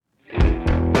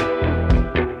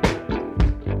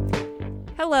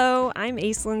Hello, I'm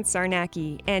Aislinn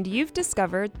Sarnacki, and you've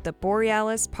discovered the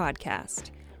Borealis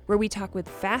podcast, where we talk with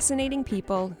fascinating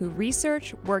people who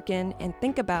research, work in, and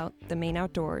think about the Maine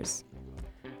outdoors.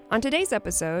 On today's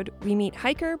episode, we meet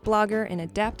hiker, blogger, and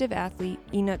adaptive athlete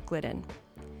Enock Glidden.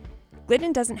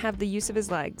 Glidden doesn't have the use of his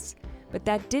legs, but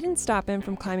that didn't stop him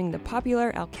from climbing the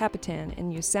popular El Capitan in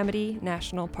Yosemite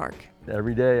National Park.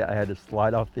 Every day I had to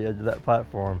slide off the edge of that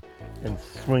platform and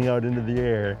swing out into the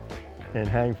air and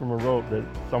hang from a rope that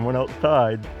someone else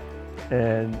tied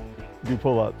and do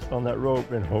pull-ups on that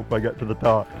rope and hope I got to the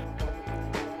top.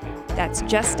 That's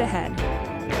just ahead.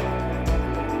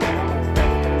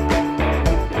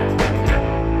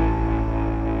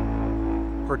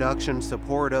 Production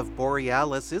support of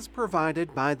Borealis is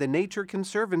provided by the Nature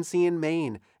Conservancy in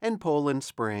Maine and Poland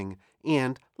Spring,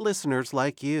 and listeners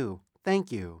like you. Thank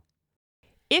you.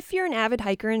 If you're an avid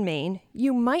hiker in Maine,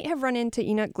 you might have run into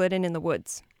Enock Glidden in the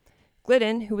woods.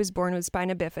 Glidden, who was born with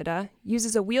spina bifida,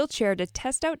 uses a wheelchair to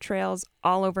test out trails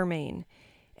all over Maine,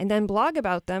 and then blog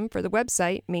about them for the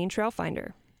website Maine Trail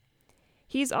Finder.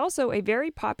 He's also a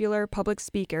very popular public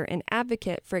speaker and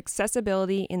advocate for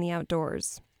accessibility in the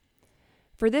outdoors.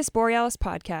 For this Borealis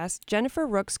podcast, Jennifer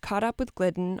Rooks caught up with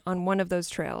Glidden on one of those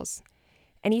trails,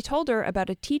 and he told her about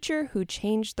a teacher who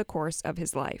changed the course of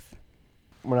his life.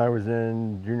 When I was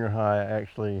in junior high, I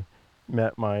actually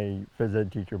met my phys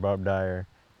ed teacher, Bob Dyer,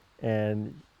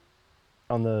 and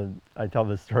I tell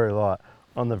this story a lot,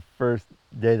 on the first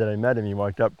day that I met him, he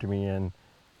walked up to me and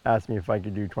asked me if I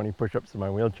could do 20 push-ups in my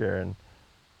wheelchair, and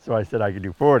so I said I could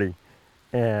do 40,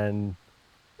 and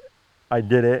I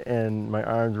did it, and my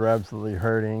arms were absolutely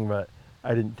hurting, but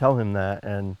I didn't tell him that,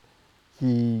 and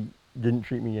he didn't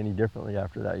treat me any differently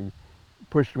after that. He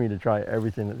pushed me to try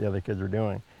everything that the other kids were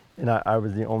doing, and I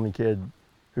was the only kid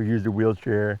who used a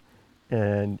wheelchair,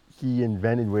 and he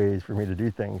invented ways for me to do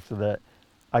things so that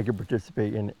I could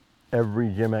participate in every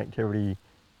gym activity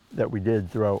that we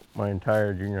did throughout my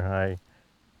entire junior high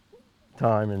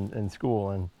time in school,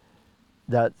 and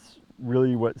that's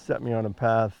really what set me on a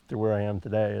path to where I am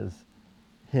today, is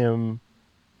him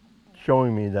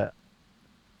showing me that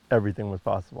everything was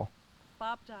possible.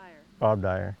 Bob Dyer. Bob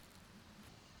Dyer.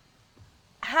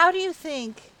 How do you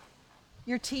think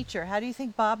your teacher, how do you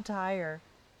think Bob Dyer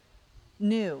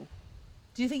knew?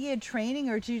 Do you think he had training,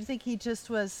 or do you think he just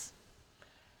was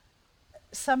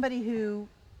somebody who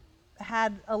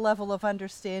had a level of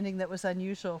understanding that was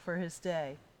unusual for his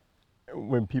day?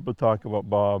 When people talk about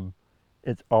Bob,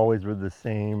 it's always with the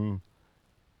same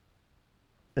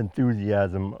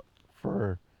enthusiasm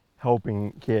for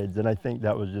helping kids, and I think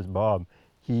that was just Bob.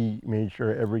 He made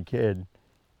sure every kid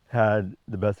had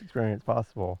the best experience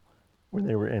possible when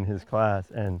they were in his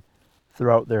class, and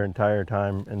throughout their entire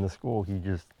time in the school, he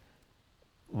just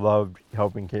loved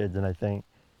helping kids, and I think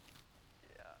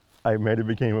I might have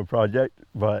became a project,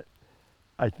 but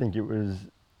I think it was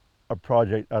a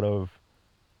project out of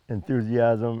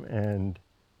enthusiasm and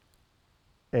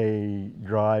a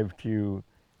drive to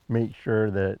make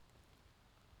sure that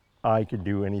I could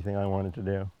do anything I wanted to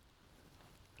do.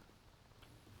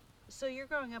 So you're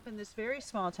growing up in this very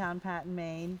small town, Patton,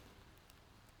 Maine.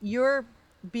 You're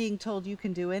being told you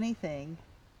can do anything.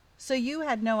 So you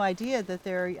had no idea that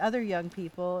there are other young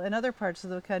people in other parts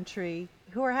of the country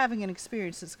who are having an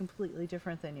experience that's completely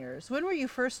different than yours. When were you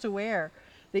first aware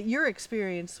that your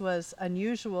experience was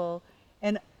unusual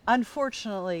and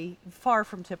unfortunately far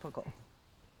from typical?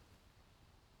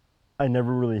 I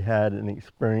never really had an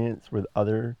experience with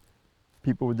other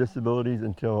people with disabilities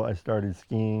until I started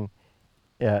skiing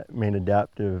at Maine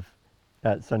Adaptive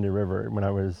at Sunday River. When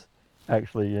I was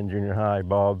actually in junior high,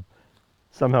 Bob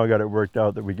somehow got it worked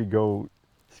out that we could go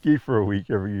ski for a week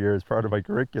every year as part of my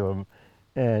curriculum,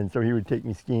 and so he would take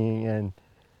me skiing, and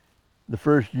the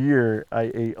first year I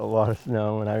ate a lot of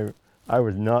snow, and I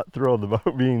was not thrilled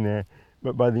about being there,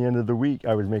 but by the end of the week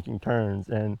I was making turns,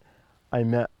 and I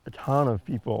met a ton of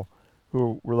people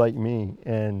who were like me,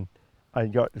 and I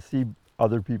got to see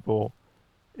other people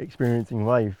experiencing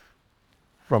life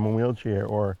from a wheelchair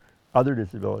or other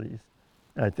disabilities,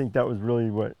 and I think that was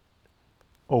really what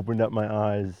opened up my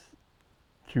eyes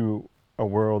to a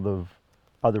world of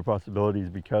other possibilities,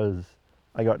 because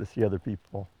I got to see other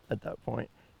people at that point.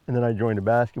 And then I joined a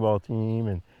basketball team,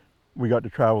 and we got to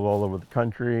travel all over the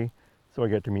country, so I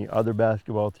got to meet other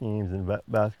basketball teams and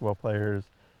basketball players,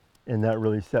 and that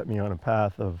really set me on a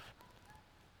path of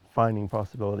finding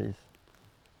possibilities.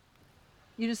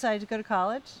 You decided to go to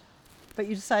college, but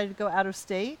you decided to go out of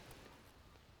state?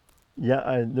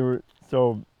 Yeah,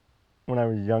 so when I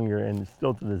was younger, and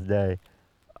still to this day,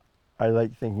 I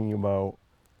like thinking about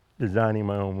designing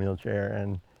my own wheelchair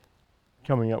and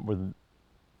coming up with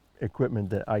equipment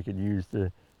that I could use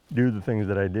to do the things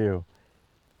that I do.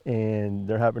 And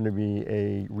there happened to be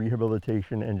a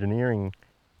rehabilitation engineering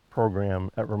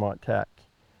program at Vermont Tech,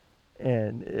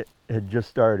 and it had just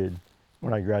started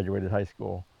when I graduated high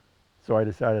school. So I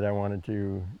decided I wanted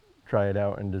to try it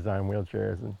out and design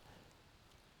wheelchairs. And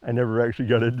I never actually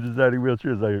got into designing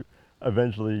wheelchairs. I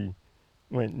eventually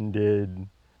went and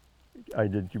I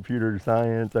did computer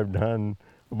science. I've done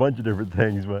a bunch of different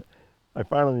things, but I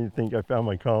finally think I found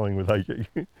my calling with hiking.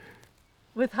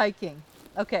 With hiking.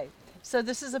 Okay. So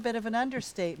this is a bit of an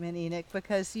understatement, Enock,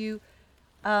 because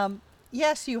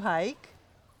yes, you hike,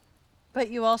 but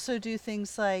you also do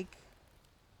things like,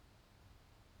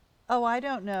 oh, I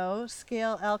don't know,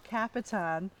 scale El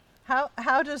Capitan.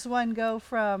 How does one go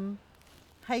from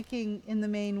hiking in the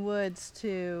Maine woods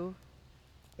to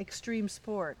extreme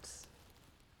sports?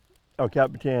 El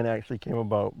Capitan actually came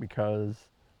about because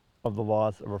of the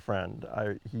loss of a friend.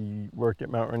 He worked at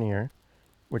Mount Rainier,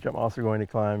 which I'm also going to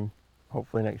climb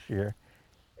hopefully next year.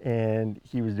 And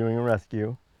he was doing a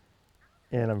rescue.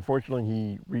 And unfortunately,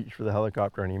 he reached for the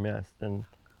helicopter and he missed. And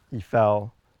he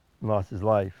fell and lost his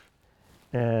life.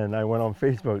 And I went on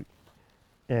Facebook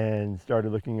and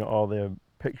started looking at all the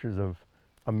pictures of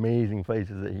amazing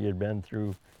places that he had been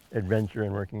through adventure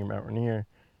and working at Mount Rainier.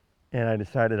 And I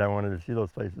decided I wanted to see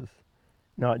those places,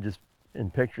 not just in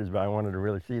pictures, but I wanted to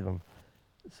really see them.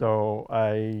 So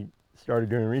I started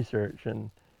doing research, and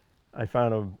I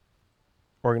found an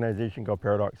organization called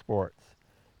Paradox Sports,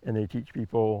 and they teach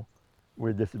people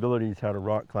with disabilities how to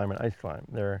rock climb and ice climb.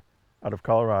 They're out of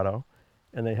Colorado,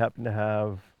 and they happen to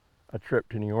have a trip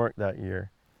to New York that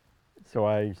year. So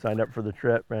I signed up for the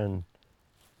trip, and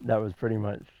that was pretty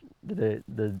much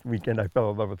the weekend I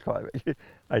fell in love with climbing.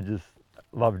 I just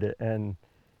loved it, and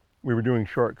we were doing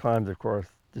short climbs, of course,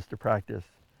 just to practice.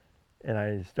 And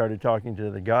I started talking to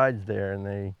the guides there,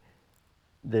 and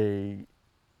they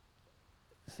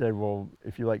said, well,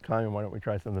 if you like climbing, why don't we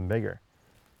try something bigger?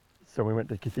 So we went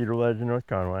to Cathedral Edge in North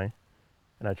Conway,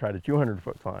 and I tried a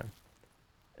 200-foot climb.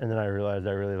 And then I realized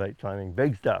I really like climbing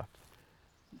big stuff.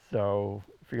 So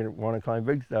if you're going to want to climb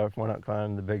big stuff, why not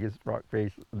climb the biggest rock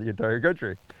face of the entire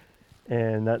country?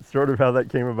 And that's sort of how that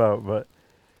came about, but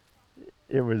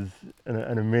it was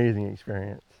an amazing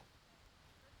experience.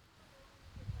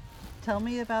 Tell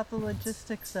me about the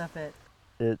logistics of it.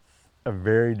 It's a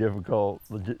very difficult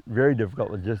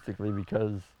logistically,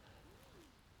 because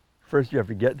first you have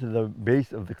to get to the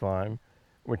base of the climb,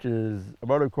 which is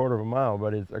about a quarter of a mile,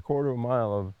 but it's a quarter of a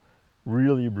mile of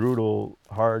really brutal,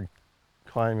 hard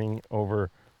climbing over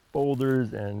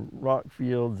boulders and rock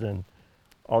fields and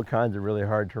all kinds of really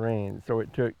hard terrain. So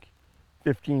it took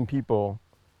 15 people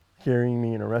carrying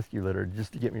me in a rescue litter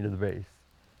just to get me to the base.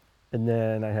 And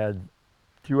then I had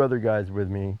two other guys with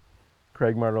me,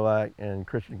 Craig Martelac and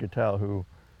Christian Cattell, who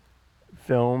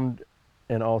filmed,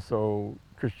 and also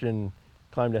Christian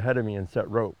climbed ahead of me and set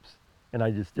ropes. And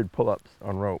I just did pull-ups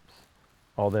on ropes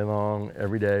all day long,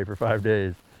 every day for 5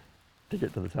 days to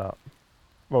get to the top.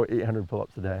 About 800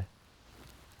 pull-ups a day.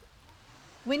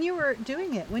 When you were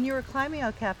doing it, when you were climbing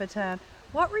El Capitan,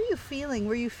 what were you feeling?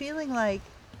 Were you feeling like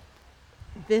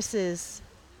this is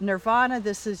nirvana,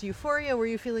 this is euphoria? Were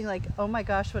you feeling like, oh my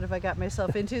gosh, what have I got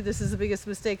myself into? This is the biggest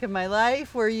mistake of my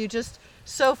life? Were you just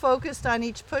so focused on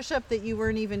each push-up that you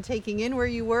weren't even taking in where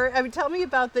you were? I mean, tell me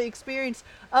about the experience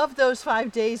of those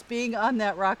 5 days being on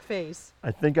that rock face.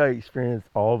 I think I experienced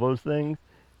all those things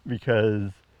because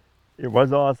it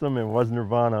was awesome, it was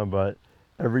nirvana, but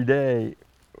every day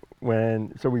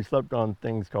so we slept on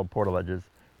things called portaledges,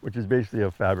 which is basically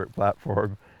a fabric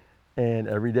platform. And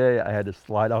every day I had to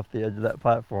slide off the edge of that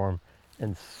platform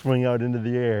and swing out into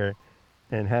the air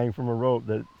and hang from a rope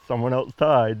that someone else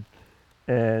tied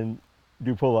and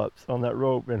do pull-ups on that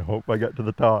rope and hope I got to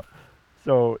the top.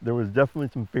 So there was definitely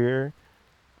some fear.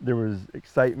 There was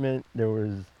excitement. There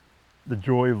was the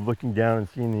joy of looking down and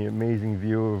seeing the amazing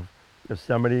view of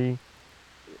Yosemite.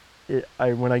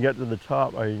 When I got to the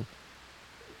top, I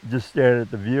just stared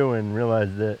at the view and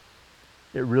realized that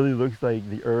it really looks like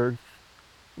the earth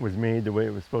was made the way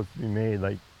it was supposed to be made,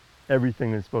 like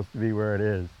everything is supposed to be where it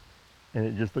is, and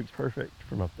it just looks perfect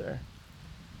from up there.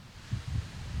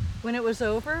 When it was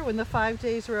over, when the 5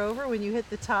 days were over, when you hit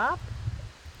the top,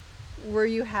 were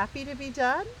you happy to be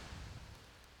done?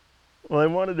 Well, I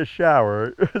wanted a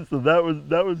shower, so that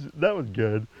was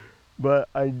good, but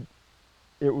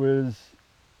it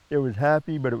was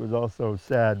happy, but it was also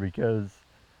sad because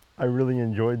I really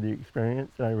enjoyed the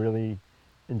experience, and I really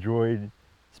enjoyed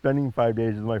spending 5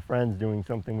 days with my friends doing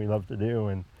something we love to do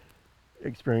and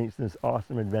experiencing this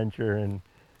awesome adventure. And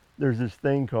there's this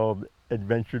thing called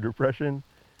adventure depression,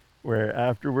 where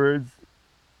afterwards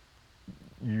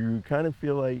you kind of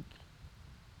feel like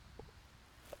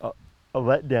a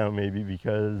letdown maybe,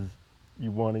 because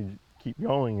you want to keep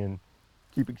going and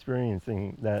keep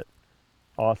experiencing that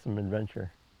awesome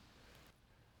adventure.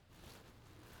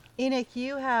 Enoch,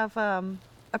 you have a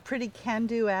pretty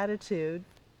can-do attitude.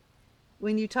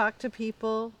 When you talk to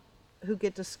people who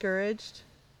get discouraged,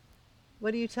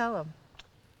 what do you tell them?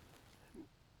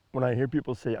 When I hear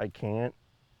people say I can't,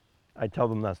 I tell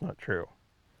them that's not true.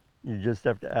 You just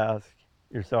have to ask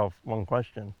yourself one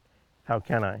question: how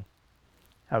can I?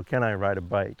 How can I ride a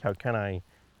bike? How can I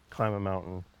climb a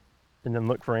mountain? And then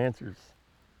look for answers.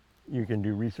 You can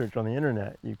do research on the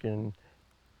internet. You can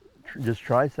just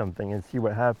try something and see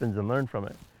what happens and learn from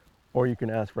it. Or you can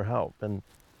ask for help. And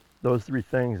those three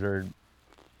things are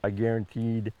a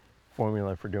guaranteed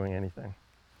formula for doing anything.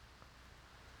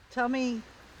 Tell me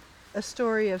a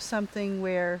story of something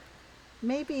where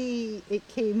maybe it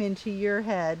came into your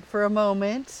head for a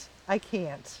moment, I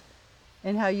can't,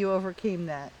 and how you overcame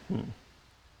that.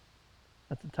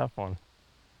 That's a tough one.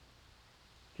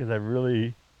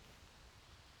 Because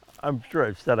I'm sure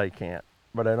I've said I can't,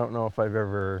 but I don't know if I've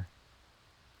ever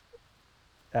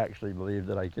actually believed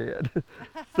that I could.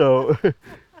 So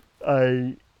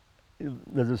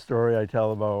there's a story I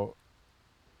tell about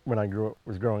when I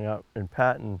was growing up in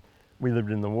Patton. We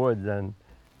lived in the woods, and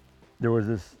there was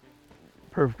this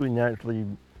perfectly naturally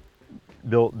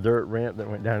built dirt ramp that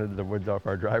went down into the woods off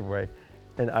our driveway,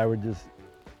 and I would just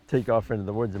take off into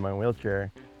the woods in my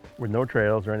wheelchair with no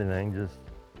trails or anything, just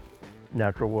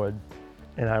natural woods,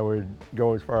 and I would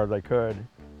go as far as I could,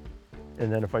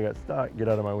 and then if I got stuck, get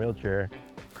out of my wheelchair,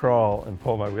 crawl and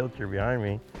pull my wheelchair behind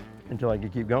me until I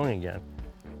could keep going again.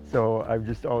 So I've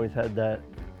just always had that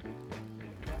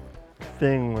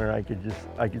thing where I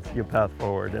could see a path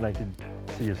forward and I could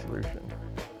see a solution.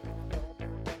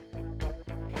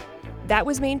 That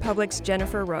was Maine Public's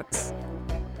Jennifer Rooks.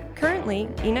 Currently,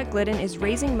 Enock Glidden is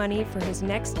raising money for his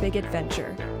next big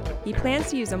adventure. He plans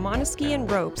to use a monoski and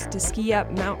ropes to ski up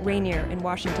Mount Rainier in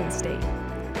Washington State.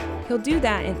 He'll do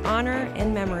that in honor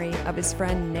and memory of his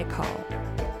friend Nick Hall.